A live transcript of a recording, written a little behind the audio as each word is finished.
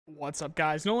What's up,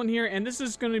 guys? Nolan here, and this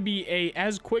is going to be a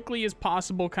as quickly as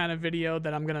possible kind of video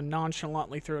that I'm going to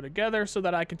nonchalantly throw together so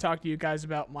that I can talk to you guys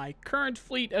about my current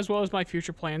fleet as well as my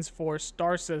future plans for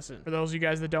Star Citizen. For those of you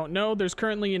guys that don't know, there's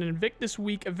currently an Invictus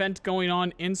Week event going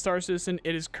on in Star Citizen.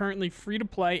 It is currently free to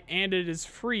play, and it is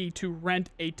free to rent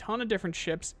a ton of different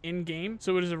ships in-game.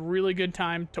 So it is a really good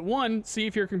time to, one, see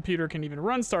if your computer can even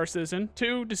run Star Citizen,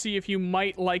 two, to see if you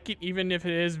might like it even if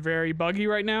it is very buggy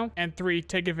right now, and three,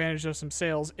 take advantage of some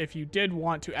sales if you did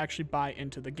want to actually buy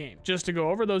into the game. Just to go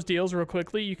over those deals real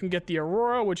quickly, you can get the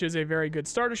Aurora, which is a very good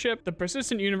starter ship, the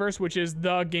Persistent Universe, which is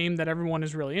the game that everyone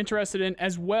is really interested in,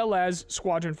 as well as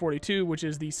Squadron 42, which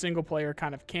is the single player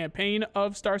kind of campaign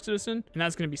of Star Citizen, and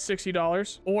that's going to be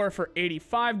 $60. Or for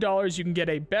 $85, you can get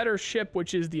a better ship,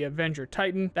 which is the Avenger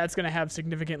Titan. That's going to have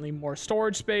significantly more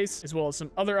storage space, as well as some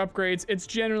other upgrades. It's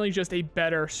generally just a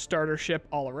better starter ship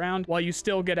all around, while you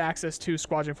still get access to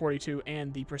Squadron 42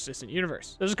 and the Persistent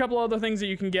Universe. There's a couple other things that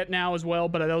you can get now as well,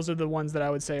 but those are the ones that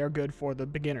I would say are good for the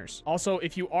beginners. Also,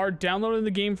 if you are downloading the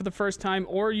game for the first time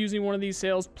or using one of these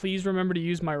sales, please remember to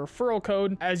use my referral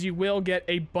code, as you will get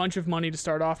a bunch of money to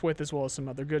start off with, as well as some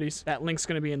other goodies. That link's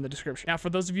going to be in the description. Now,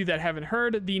 for those of you that haven't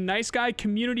heard, the Nice Guy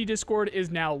community Discord is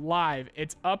now live.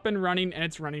 It's up and running, and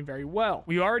it's running very well.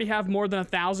 We already have more than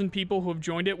 1,000 people who have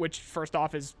joined it, which first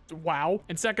off is wow,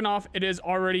 and second off, it is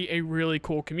already a really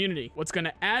cool community. What's going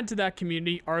to add to that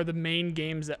community are the main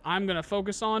games that I'm going to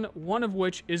focus on, one of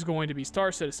which is going to be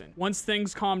Star Citizen. Once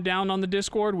things calm down on the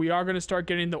Discord, we are going to start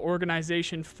getting the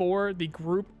organization for the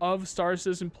group of Star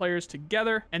Citizen players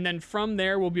together, and then from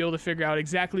there we'll be able to figure out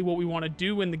exactly what we want to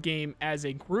do in the game as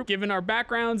a group. Given our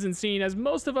backgrounds and seeing as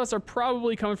most of us are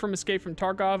probably coming from Escape from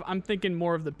Tarkov, I'm thinking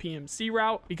more of the PMC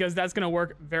route, because that's going to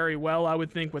work very well, I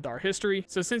would think, with our history.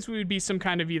 So since we would be some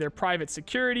kind of either private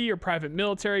security or private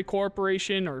military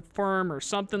corporation or firm or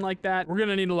something like that, we're going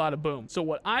to need a lot of boom. So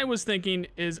what I was thinking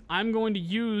is I'm going to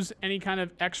use any kind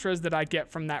of extras that I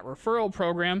get from that referral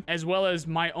program, as well as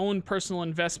my own personal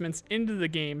investments into the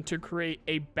game, to create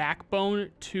a backbone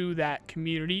to that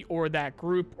community or that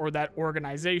group or that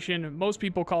organization. Most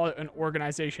people call it an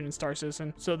organization in Star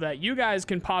Citizen, so that you guys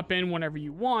can pop in whenever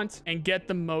you want and get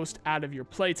the most out of your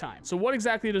playtime. So what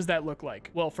exactly does that look like?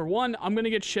 Well, for one, I'm going to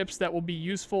get ships that will be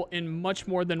useful in much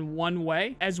more than one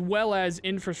way, as well as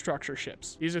infrastructure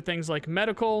ships. These are things like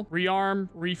medical, rearm,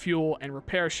 refuel, and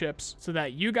repair ships, so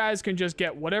that you guys can just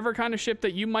get whatever kind of ship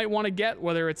that you might want to get,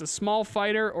 whether it's a small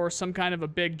fighter or some kind of a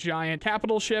big giant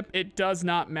capital ship. It does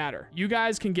not matter. You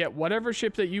guys can get whatever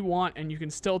ship that you want, and you can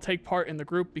still take part in the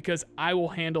group, because I will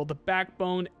handle the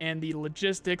backbone and the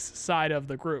logistics side of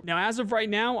the group. Now, as of right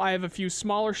now, I have a few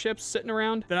smaller ships sitting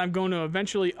around that I'm going to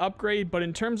eventually upgrade, but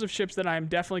in terms of ships that I'm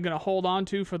definitely going to hold on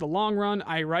to for the long run,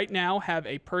 I right now have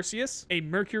a Perseus, a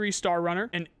Mercury Star Runner,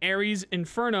 an Ares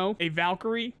Inferno, a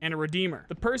Valkyrie, and a Redeemer.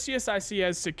 The Perseus I see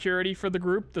as security for the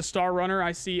group. The Star Runner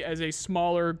I see as a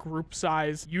smaller group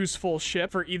size useful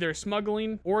ship for either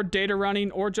smuggling or data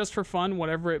running or just for fun,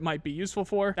 whatever it might be useful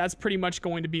for. That's pretty much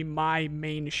going to be my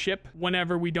main ship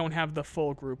whenever we don't have the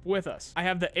full group with us. I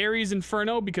have the Ares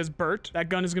Inferno because Bert, that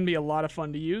gun is going to be a lot of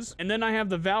fun to use. And then I have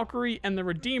the Valkyrie and the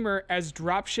Redeemer as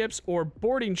drop ships or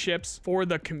boarding ships for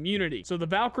the community. So the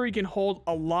Valkyrie can hold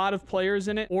a lot of players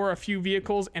in it, or a few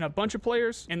vehicles and a bunch of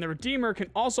players, and the Redeemer can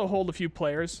also hold a few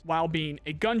players while being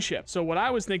a gunship. So what I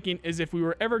was thinking is, if we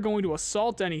were ever going to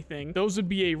assault anything, those would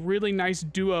be a really nice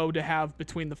duo to have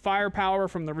between the firepower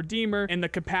from the Redeemer and the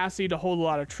capacity to hold a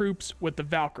lot of troops with the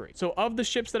Valkyrie. So of the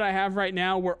ships that I have right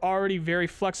now, we're already very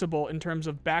flexible in terms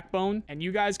of backbone, and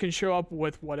you guys can show up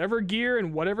with whatever gear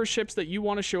and whatever ships that you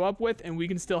want to show up with, and we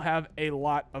can still have a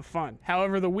lot of fun.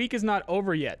 However, the week is not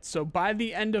over yet, so by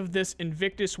the end of this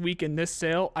Invictus Week in this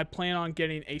sale, I plan on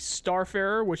getting a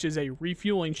Starfarer, which is a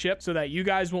refueling ship, so that you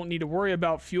guys won't need to worry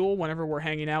about fuel whenever we're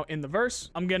hanging out in the verse.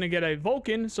 I'm gonna get a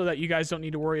Vulcan, so that you guys don't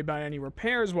need to worry about any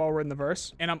repairs while we're in the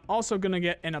verse, and I'm also gonna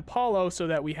get an Apollo, so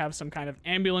that we have some kind of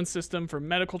ambulance system for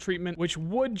medical treatment, which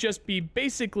would just be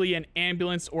basically an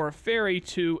ambulance or a ferry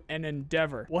to an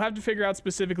Endeavor. We'll have to figure out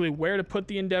specifically where to put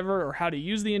the Endeavor or how to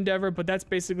use the Endeavor, but that's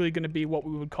basically going to be what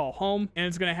we would call home, and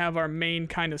it's going to have our main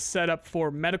kind of setup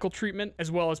for medical treatment,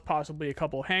 as well as possibly a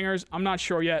couple hangars. I'm not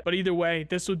sure yet, but either way,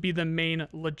 this would be the main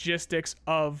logistics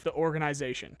of the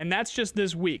organization. And that's just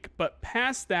this week, but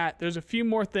past that, there's a few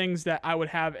more things that I would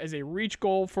have as a reach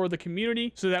goal for the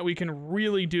community, so that we can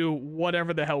really do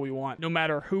whatever the hell we want, no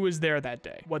matter who is there that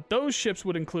day. What those ships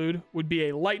would include would be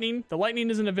a Lightning. The Lightning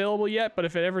isn't available yet, but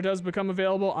if it ever does become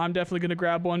available, I'm definitely going to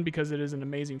grab one, because it is an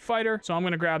amazing fighter, so I'm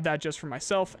going to grab that just for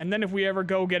myself. And then if we ever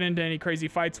go get into any crazy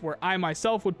fights where I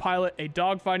myself would pilot a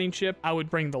dogfighting ship, I would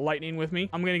bring the Lightning with me.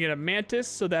 I'm going to get a Mantis,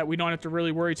 so that we don't have to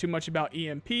really worry too much about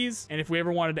EMPs. And if we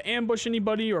ever wanted to ambush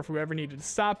anybody, or if we ever needed to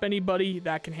stop anybody,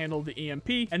 that can handle the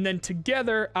EMP. And then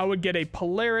together, I would get a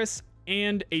Polaris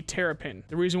and a Terrapin.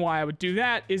 The reason why I would do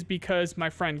that is because my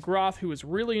friend Groth, who is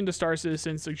really into Star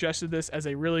Citizen, suggested this as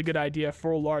a really good idea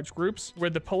for large groups,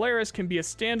 where the Polaris can be a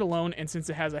standalone, and since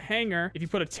it has a hangar, if you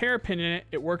put a Terrapin in it,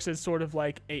 it works as sort of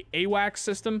like a AWACS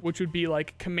system, which would be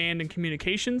like command and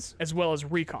communications, as well as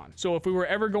recon. So if we were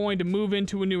ever going to move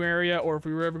into a new area, or if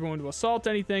we were ever going to assault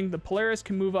anything, the Polaris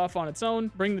can move off on its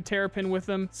own, bring the Terrapin with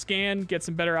them, scan, get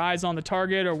some better eyes on the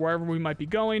target or wherever we might be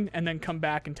going, and then come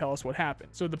back and tell us what happened.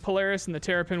 So the Polaris and the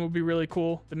Terrapin will be really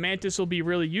cool. The Mantis will be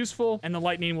really useful, and the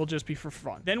Lightning will just be for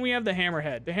fun. Then we have the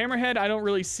Hammerhead. The Hammerhead I don't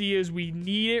really see as we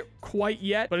need it quite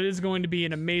yet, but it is going to be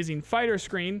an amazing fighter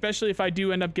screen, especially if I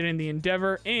do end up getting the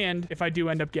Endeavor and if I do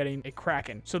end up getting a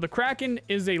Kraken. So the Kraken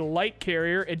is a light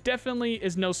carrier. It definitely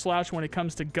is no slouch when it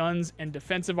comes to guns and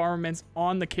defensive armaments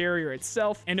on the carrier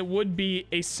itself, and it would be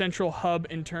a central hub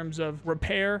in terms of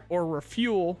repair or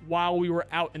refuel while we were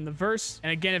out in the verse.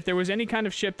 And again, if there was any kind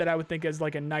of ship that I would think as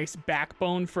like a nice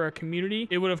backbone for a community,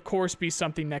 it would of course be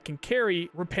something that can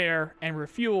carry, repair, and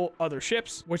refuel other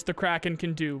ships, which the Kraken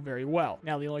can do very well.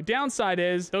 Now, the only downside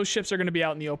is those ships are going to be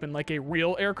out in the open like a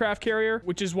real aircraft carrier,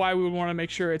 which is why we would want to make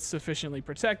sure it's sufficiently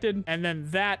protected. And then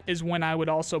that is when I would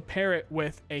also pair it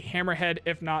with a Hammerhead,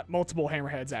 if not multiple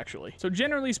Hammerheads, actually. So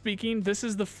generally speaking, this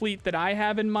is the fleet that I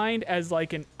have in mind as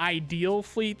like an ideal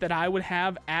fleet that I would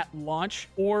have at launch,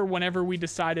 or whenever we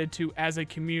decided to, as a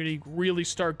community, really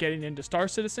start getting into Star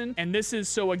Citizen. And this is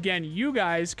so, again, you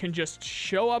guys can just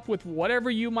show up with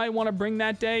whatever you might want to bring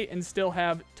that day and still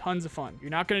have tons of fun. You're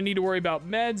not going to need to worry about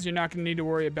meds. You're not going to need to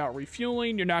worry about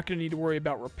refueling. You're not going to need to worry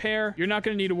about repair. You're not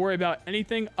going to need to worry about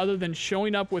anything other than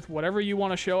showing up with whatever you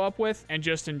want to show up with and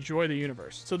just enjoy the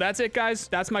universe. So that's it, guys.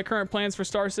 That's my current plans for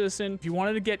Star Citizen. If you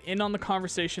wanted to get in on the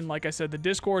conversation, like I said, the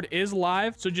Discord is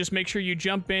live, so just make sure you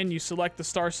jump in, you select the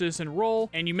Star Citizen role,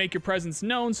 and you make your presence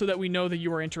known so that we know that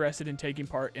you are interested in taking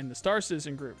part in the Star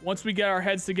Citizen group. Once we get our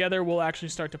heads together, we'll actually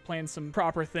start to plan some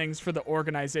proper things for the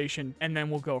organization, and then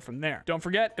we'll go from there. Don't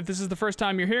forget, if this is the first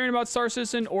time you're hearing about Star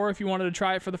Citizen, or if you wanted to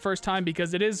try it for the first time,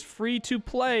 because it is free to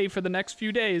play for the next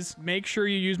few days, make sure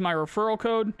you use my referral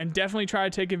code, and definitely try to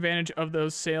take advantage of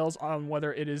those sales on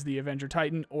whether it is the Avenger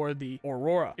Titan or the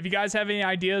Aurora. If you guys have any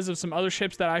ideas of some other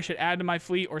ships that I should add to my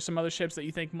fleet, or some other ships that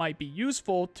you think might be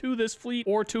useful to this fleet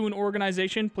or to an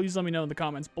organization, please let me know in the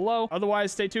comments below.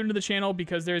 Otherwise, stay tuned to the channel,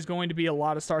 because there's going to be a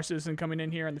lot of Star Citizen coming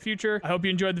in here in the future. I hope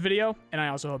you enjoyed the video, and I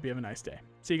also hope you have a nice day.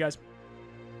 See you guys.